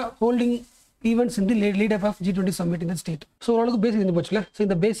India holding events in the lead up of G20 summit in the state. So ஓரளவுக்கு பேசிக் இருந்து போச்சுல. ஸோ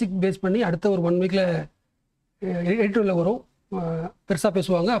இந்த பேசிக் பேஸ் பண்ணி அடுத்த ஒரு 1 வீக்கில் எடிட்டோரியல் வரும், பெருசாக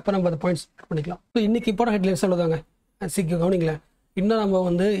பேசுவாங்க. அப்போ நம்ம அந்த பாயிண்ட்ஸ் பண்ணிக்கலாம். ஸோ இன்றைக்கி இம்பார்ட்டன்ட் ஹெட்லைன்ஸ் அவ்வளோதாங்க. கவனிங்களேன். இன்னும் நம்ம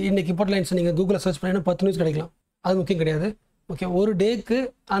வந்து இன்றைக்கி இம்பார்ட்டன்ட் லைன்ஸ் நீங்கள் கூகுளில் சர்ச் பண்ணிங்கன்னா 10 நியூஸ் கிடைக்கலாம். அது முக்கியம் கிடையாது. ஓகே, ஒரு டேக்கு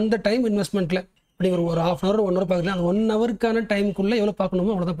அந்த டைம் இன்வெஸ்ட்மெண்ட்டில் அப்படிங்கிற ஒரு ½ ஹவர் 1 ஹவர் பார்க்கலாம். அந்த 1 ஹவருக்கான டைமுக்குள்ளே எவ்வளோ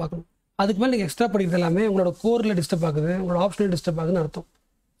பார்க்கணுமோ அவ்வளோ தான் பார்க்கணும். அதுக்கு மேலே நீங்கள் எக்ஸ்ட்ரா படிக்கிறது எல்லாமே உங்களோட கோரில் டிஸ்டர்ப் ஆகுது, உங்களோட ஆப்ஷனில் டிஸ்டர்ப் ஆகுதுன்னு அர்த்தம்.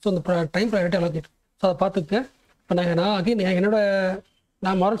 ஸோ அந்த டைம் ப்ரையாரிட்டி அலோகேட். ஸோ அதை பார்த்துக்க. இப்போ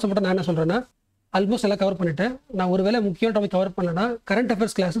நான் மாரல் சப்போர்ட்டாக நான் என்ன சொல்கிறேன்னா, ஆல்மோஸ்ட் எல்லாம் கவர் பண்ணிவிட்டேன். நான் ஒரு வேளை முக்கியமான டாபிக் கவர் பண்ணலைன்னா கரண்ட்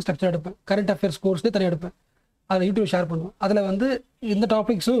அஃபேர்ஸ் கிளாஸும் ஸ்ட்ரக்சர் எடுப்பேன். கரண்ட் அஃபேர்ஸ் கோர்ஸ்லேயே தனியாக எடுப்பேன். அதில் யூடியூப் ஷேர் பண்ணுவேன். அதில் வந்து இந்த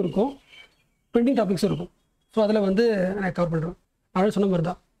டாபிக்ஸும் இருக்கும், பெண்டிங் டாபிக்ஸும் இருக்கும். ஸோ அதில் வந்து நான் கவர் பண்ணுறேன். நான் சொன்ன மாதிரி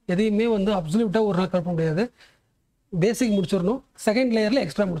தான், எதையுமே வந்து அப்சல்யூட்டாக ஒரு நாள் கவர் பண்ண முடியாது. பேசிக் முடிச்சிடணும், செகண்ட் லேயரில்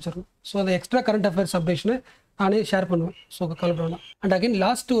எக்ஸ்ட்ரா முடிச்சிடணும். ஸோ அந்த எக்ஸ்ட்ரா கரண்ட் அஃபேர்ஸ் அப்டேஷனு நானே ஷேர் பண்ணுவேன். ஸோ கவர் பண்ணலாம். அண்ட் அகைன்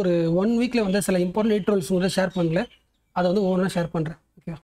லாஸ்ட் ஒரு 1 வீக்கில் வந்து சில இம்பார்ட்டன்ட் எடிட்டோரியல்ஸ் ஷேர் பண்ணல, அதை வந்து ஒவ்வொன்றா ஷேர் பண்ணுறேன்.